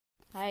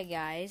Hi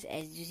guys,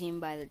 as you seen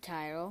by the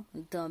title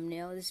and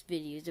thumbnail, this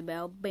video is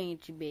about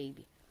Banshee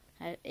Baby,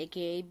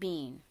 aka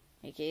Bean,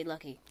 aka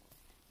Lucky.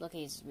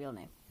 Lucky is his real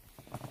name.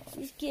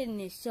 This kitten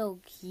is so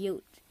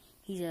cute.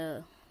 He's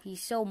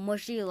so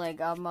mushy.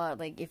 Like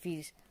if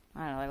he's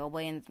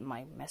away in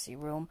my messy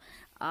room,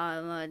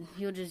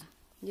 he'll just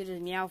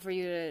meow for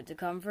you to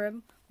come for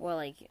him,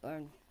 or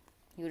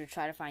he would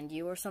try to find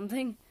you or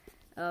something.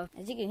 As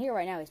you can hear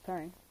right now, he's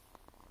purring.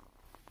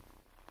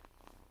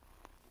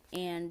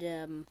 And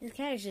this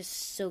cat is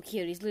just so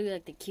cute. He's literally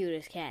like the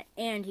cutest cat,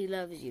 and he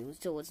loves you.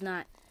 So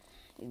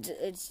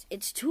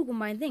it's two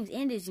combined things.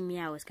 And his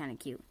meow is kind of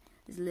cute.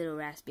 It's a little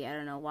raspy. I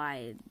don't know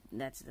why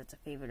that's a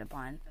favorite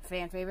upon a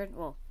fan favorite.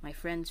 Well, my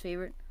friend's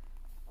favorite.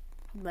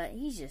 But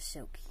he's just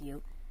so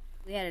cute.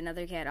 We had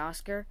another cat,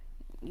 Oscar.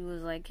 He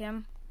was like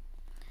him,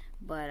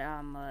 but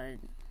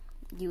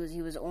he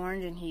was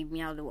orange and he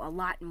meowed a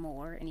lot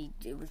more, and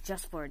it was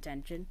just for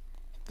attention.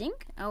 I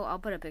think. Oh, I'll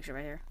put a picture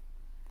right here.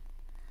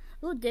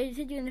 Oh, did he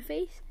hit you in the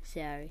face?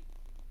 Sorry.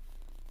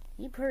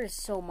 He purrs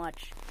so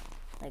much,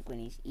 like when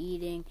he's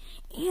eating,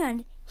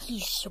 and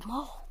he's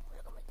small.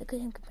 Look at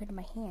him compared to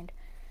my hand.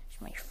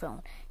 It's my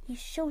phone.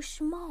 He's so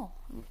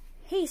small.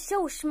 He's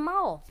so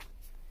small.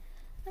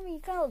 I mean, he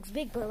kind of looks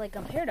big, but like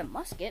compared to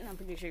Musket, and I'm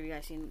pretty sure you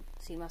guys seen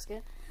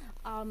Musket.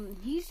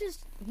 He's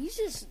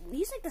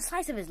like the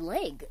size of his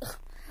leg.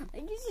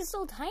 Like he's just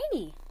so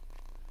tiny.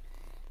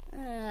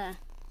 Okay,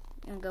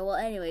 well,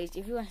 anyways,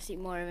 if you want to see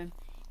more of him,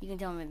 you can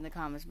tell me in the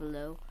comments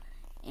below,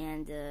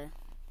 and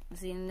I'll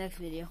see you in the next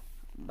video.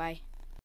 Bye.